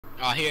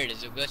Oh, here it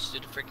is. It glitched to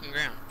the freaking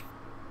ground.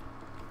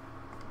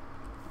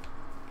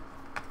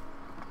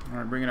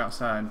 Alright, bring it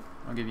outside.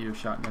 I'll give you a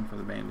shotgun for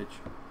the bandage.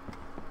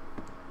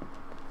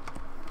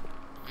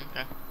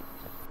 Okay.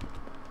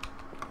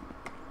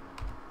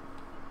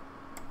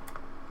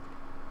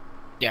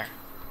 There.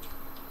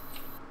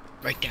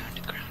 Right down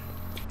to the ground.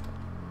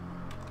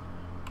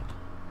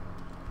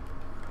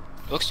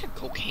 Looks like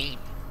cocaine.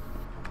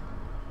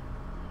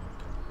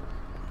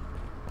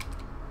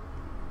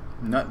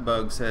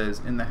 Nutbug says,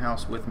 in the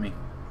house with me.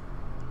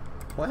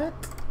 What?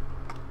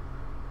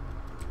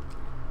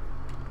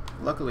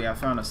 Luckily, I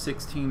found a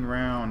 16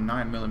 round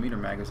 9mm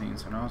magazine,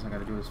 so now all I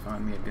gotta do is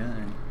find me a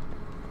gun.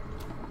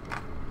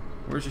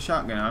 Where's your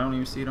shotgun? I don't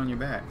even see it on your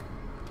back.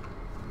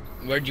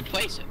 Where'd you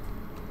place it?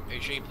 Are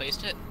you sure you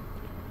placed it?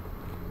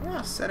 Yeah,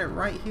 I set it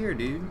right here,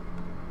 dude.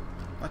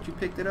 Thought you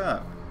picked it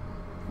up.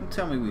 Don't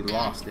tell me we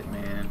lost it,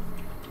 man.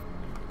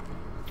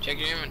 Check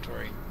your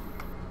inventory.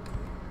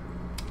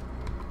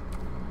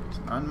 It's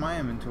not in my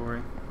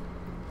inventory.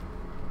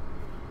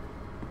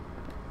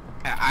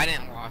 I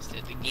didn't lost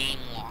it. The game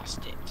lost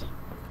it.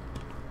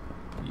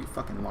 You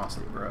fucking lost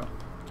it, bro.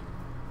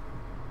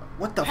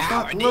 What the Ow,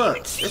 fuck? I didn't Look,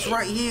 even see it's it.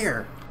 right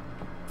here.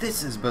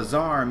 This is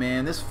bizarre,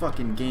 man. This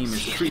fucking game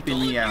is See, I creeping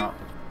told me you. out.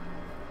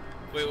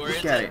 Wait, where Look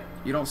is at it? it.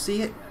 You don't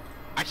see it?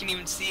 I can't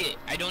even see it.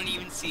 I don't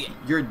even see it.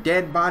 Your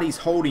dead body's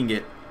holding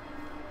it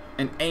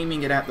and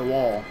aiming it at the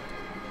wall.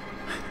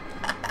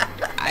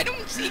 I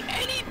don't see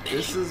anything.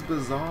 This is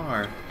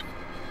bizarre.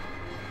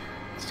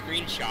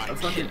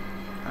 Screenshot.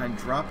 I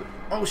drop it.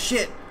 Oh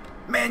shit!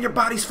 Man, your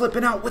body's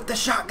flipping out with the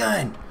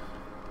shotgun!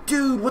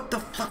 Dude, what the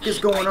fuck is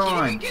going I on?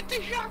 can't even get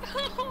the shot.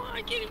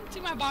 I can't even see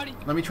my body.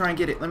 Let me try and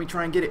get it. Let me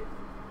try and get it.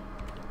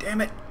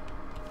 Damn it.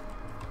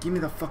 Give me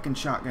the fucking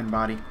shotgun,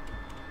 body.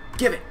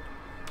 Give it.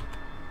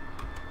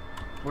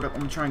 Hold up.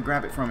 Let me try and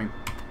grab it from him.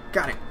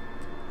 Got it.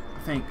 I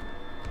think.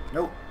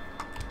 Nope.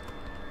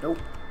 Nope.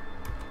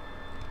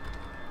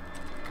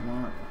 Come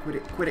on. Quit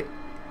it. Quit it.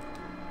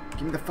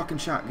 Give me the fucking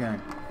shotgun.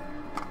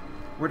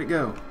 Where'd it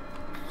go?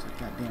 It's that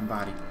goddamn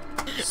body.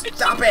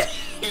 Stop it!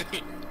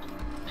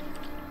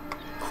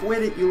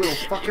 Quit it, you little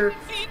fucker.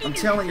 I'm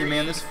telling you,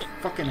 man, this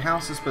fucking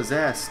house is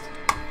possessed.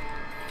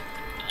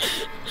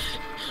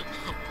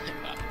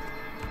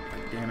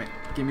 God damn it.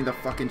 Give me the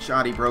fucking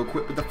shotty, bro.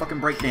 Quit with the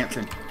fucking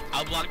breakdancing.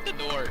 I'll block the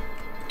door.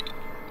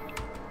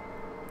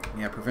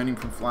 Yeah, prevent him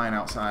from flying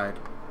outside.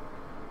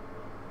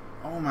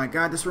 Oh my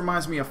god, this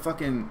reminds me of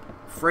fucking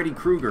Freddy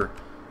Krueger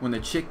when the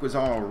chick was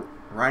all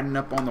riding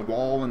up on the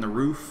wall and the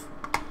roof.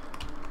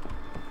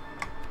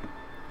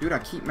 Dude, I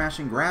keep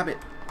mashing grab it.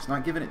 It's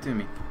not giving it to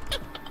me.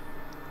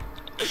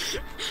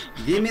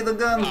 Give me the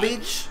gun,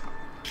 bitch.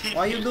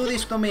 Why you do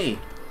this to me?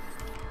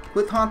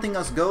 Quit haunting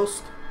us,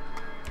 ghost.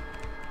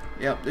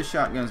 Yep, this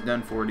shotgun's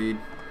done for, dude.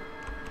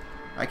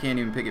 I can't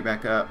even pick it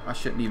back up. I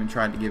shouldn't even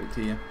tried to give it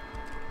to you.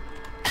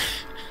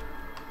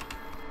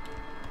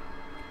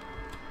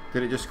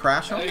 Did it just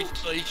crash on me?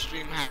 Please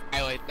stream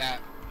highlight that.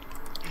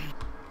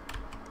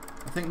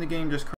 I think the game just crashed.